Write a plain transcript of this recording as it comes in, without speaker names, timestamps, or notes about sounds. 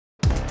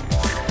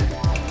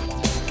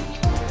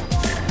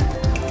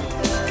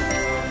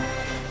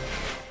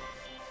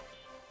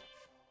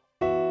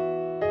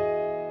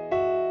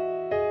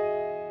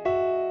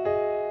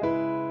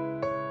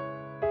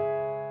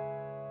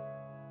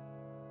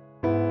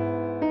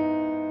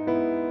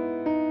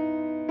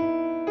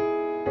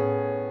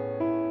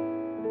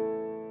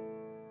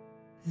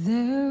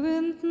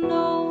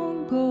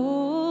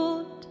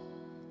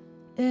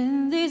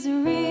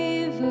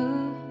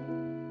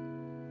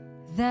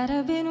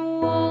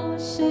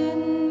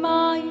washing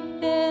my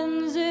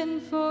hands in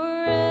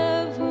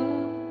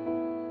forever.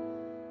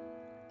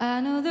 I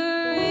know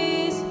there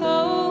is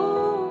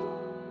hope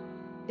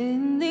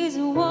in these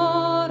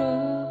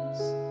waters,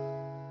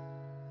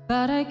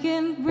 but I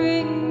can't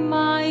bring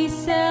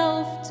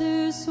myself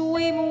to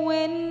swim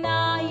when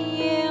I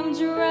am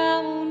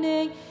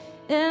drowning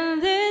in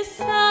this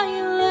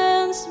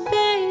silence.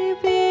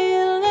 Baby,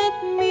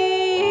 let me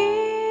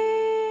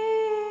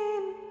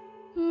in.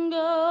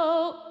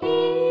 Go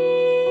easy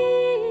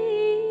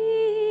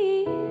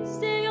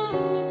on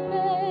me,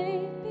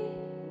 baby.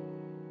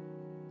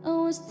 I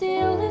was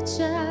still a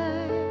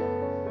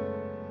child,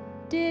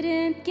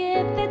 didn't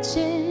get the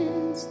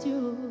chance to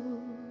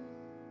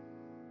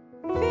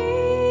feel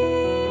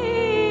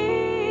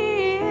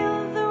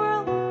the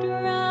world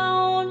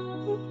around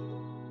me.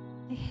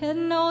 I had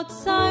no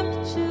time to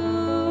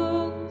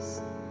choose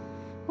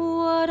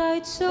what I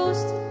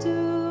chose to do.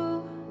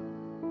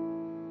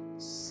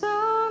 So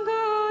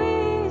go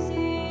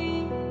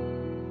easy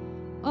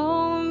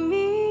on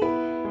me.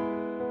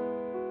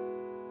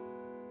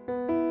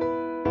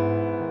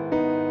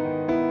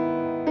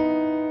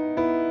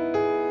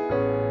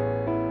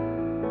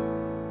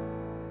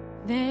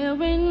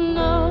 There ain't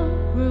no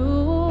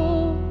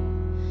room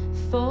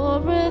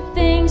for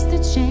things to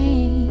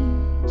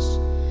change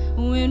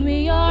when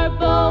we are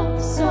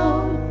both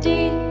so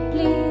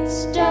deeply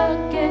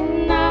stuck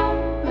in our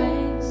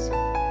ways.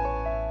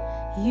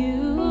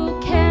 You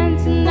can't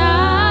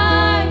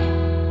deny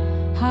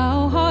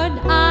how hard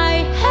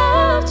I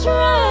have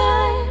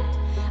tried.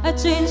 I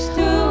changed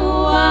who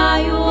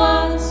I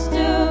was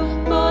to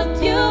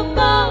put you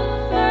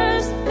both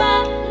first,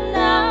 but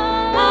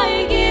now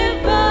I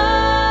give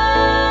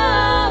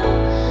up.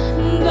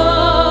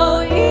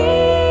 Go easy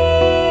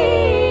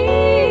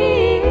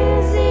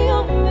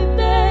on me,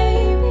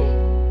 baby.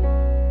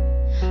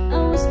 I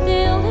was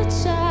still a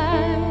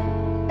child,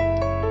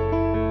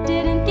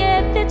 didn't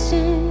get the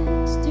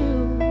chance to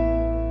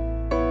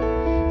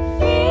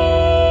feel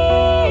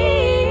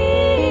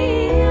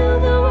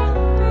the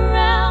world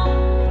around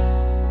me.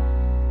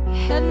 I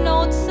had no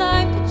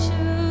time to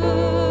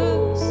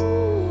choose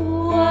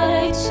what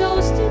I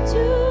chose to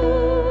do.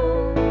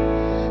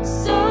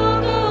 So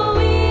go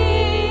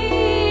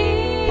easy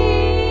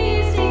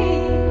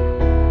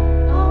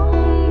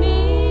on me.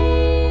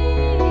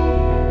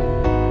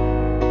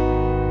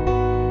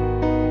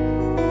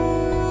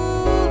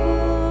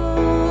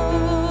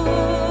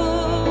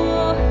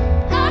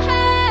 I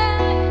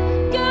had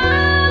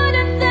good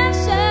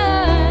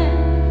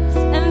intentions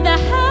and the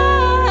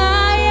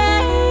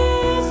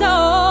highest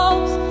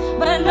hopes,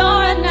 but I know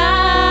right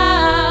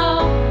now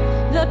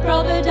that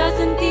probably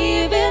doesn't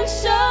even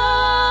show.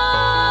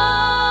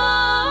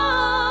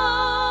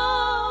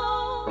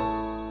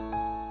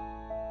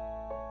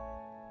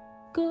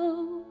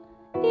 Go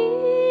easy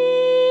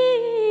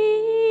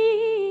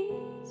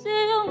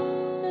on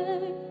me,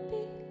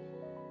 baby.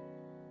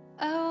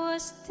 I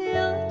was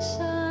still a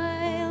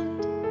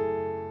child,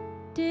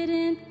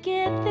 didn't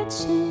get the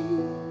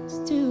chance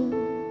to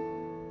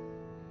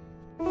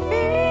feel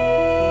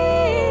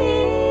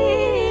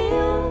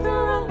the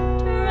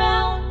world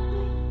around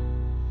me.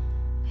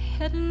 I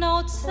had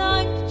no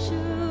time to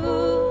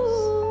choose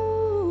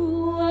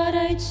what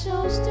I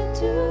chose to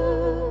do.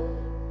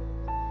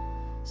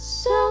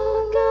 So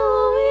go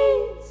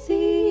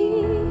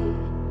easy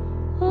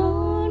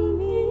on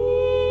me.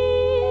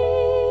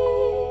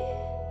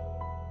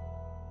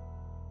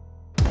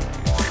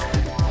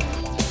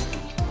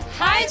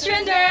 Hi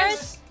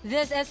Trenders!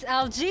 This is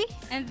LG.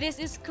 And this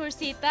is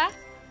Cursita.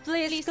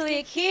 Please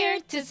click here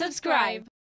to subscribe.